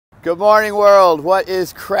Good morning, world. What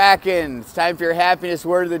is cracking? It's time for your happiness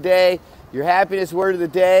word of the day. Your happiness word of the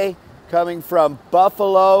day coming from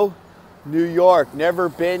Buffalo, New York. Never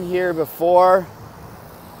been here before.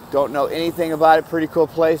 Don't know anything about it. Pretty cool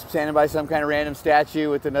place. Standing by some kind of random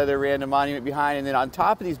statue with another random monument behind. And then on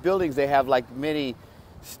top of these buildings, they have like many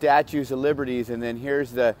statues of liberties. And then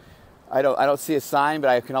here's the, I don't see a sign,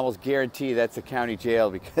 but I can almost guarantee that's a county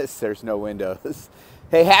jail because there's no windows.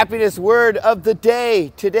 Hey, happiness word of the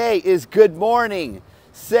day today is good morning.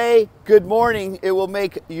 Say good morning. It will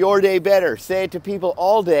make your day better. Say it to people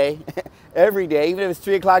all day, every day, even if it's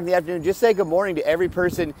 3 o'clock in the afternoon. Just say good morning to every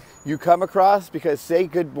person you come across, because say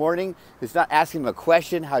good morning, it's not asking them a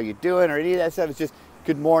question, how you doing, or any of that stuff. It's just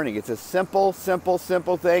good morning. It's a simple, simple,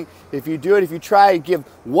 simple thing. If you do it, if you try to give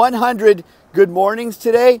 100 good mornings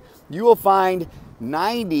today, you will find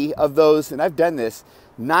 90 of those, and I've done this,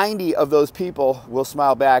 90 of those people will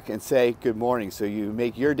smile back and say good morning. So you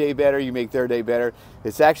make your day better, you make their day better.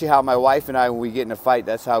 It's actually how my wife and I, when we get in a fight,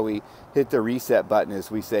 that's how we hit the reset button,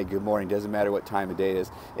 is we say good morning. Doesn't matter what time of day it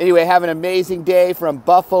is. Anyway, have an amazing day from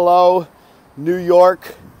Buffalo, New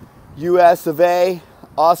York, US of A.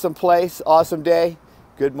 Awesome place, awesome day.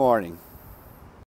 Good morning.